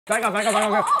Back up, back up, back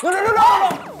up, back up. No, no, no, no!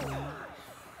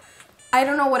 I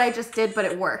don't know what I just did, but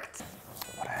it worked.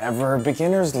 Whatever,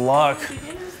 beginner's luck.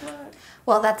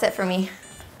 Well, that's it for me.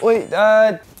 Wait,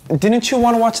 didn't you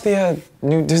want to watch the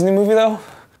new Disney movie though?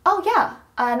 Oh yeah,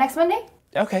 next Monday?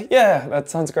 Okay, yeah, that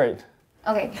sounds great.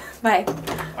 Okay, bye.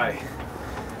 Bye.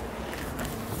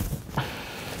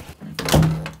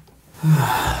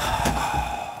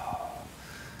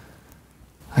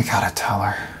 I gotta tell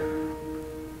her.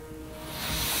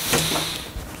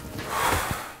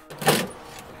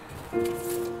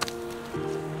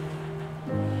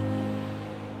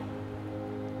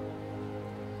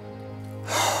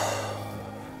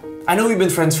 I know we've been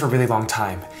friends for a really long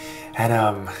time,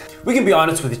 and we can be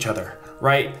honest with each other,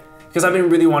 right? Because I've been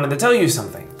really wanting to tell you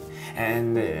something.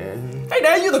 And hey,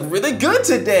 now you look really good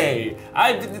today.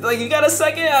 Like, you got a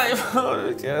second?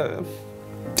 Yeah.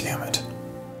 Damn it.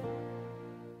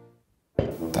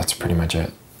 That's pretty much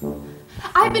it.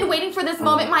 I've been waiting for this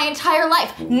moment my entire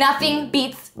life. Nothing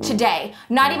beats today.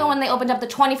 Not even when they opened up the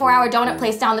 24-hour donut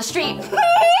place down the street.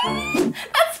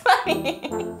 That's funny.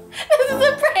 This is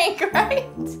a prank, right?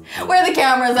 Where the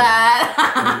camera's at?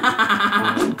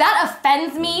 That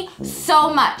offends me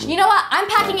so much. You know what? I'm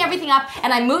packing everything up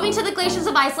and I'm moving to the glaciers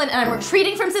of Iceland and I'm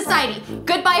retreating from society.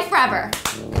 Goodbye forever.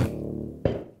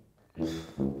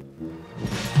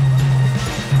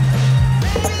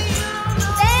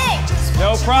 Thanks.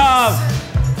 No problem.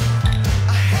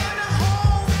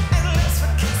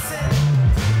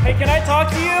 Hey, can I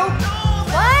talk to you?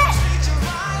 What?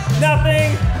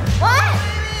 Nothing. What?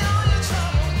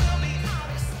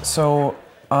 So,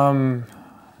 Oh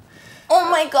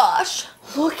my gosh.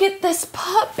 Look at this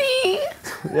puppy.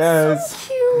 Yes. So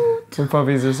cute. The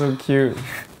puppies are so cute.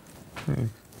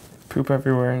 Poop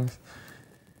everywhere.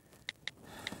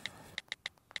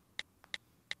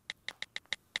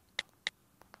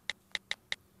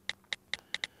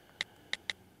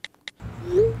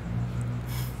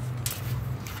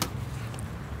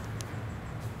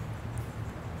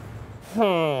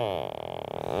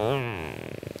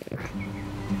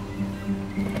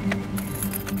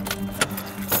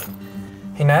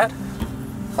 Hey, Nat?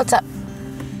 What's up?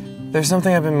 There's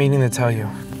something I've been meaning to tell you.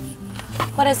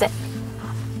 What is it?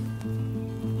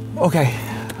 Okay,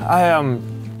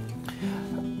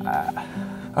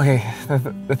 okay,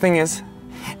 the thing is,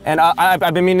 and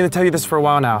I've been meaning to tell you this for a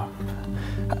while now.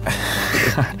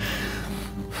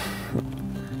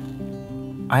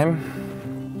 I'm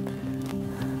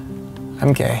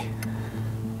gay.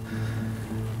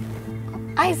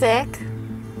 Isaac.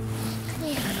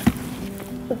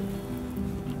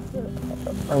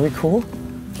 Are we cool?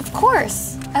 Of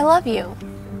course. I love you.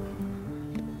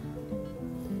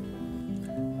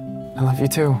 I love you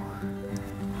too.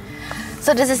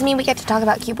 So does this mean we get to talk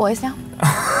about cute boys now?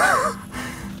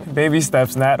 Baby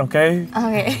steps, Nat, okay?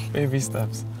 Okay. Baby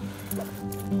steps.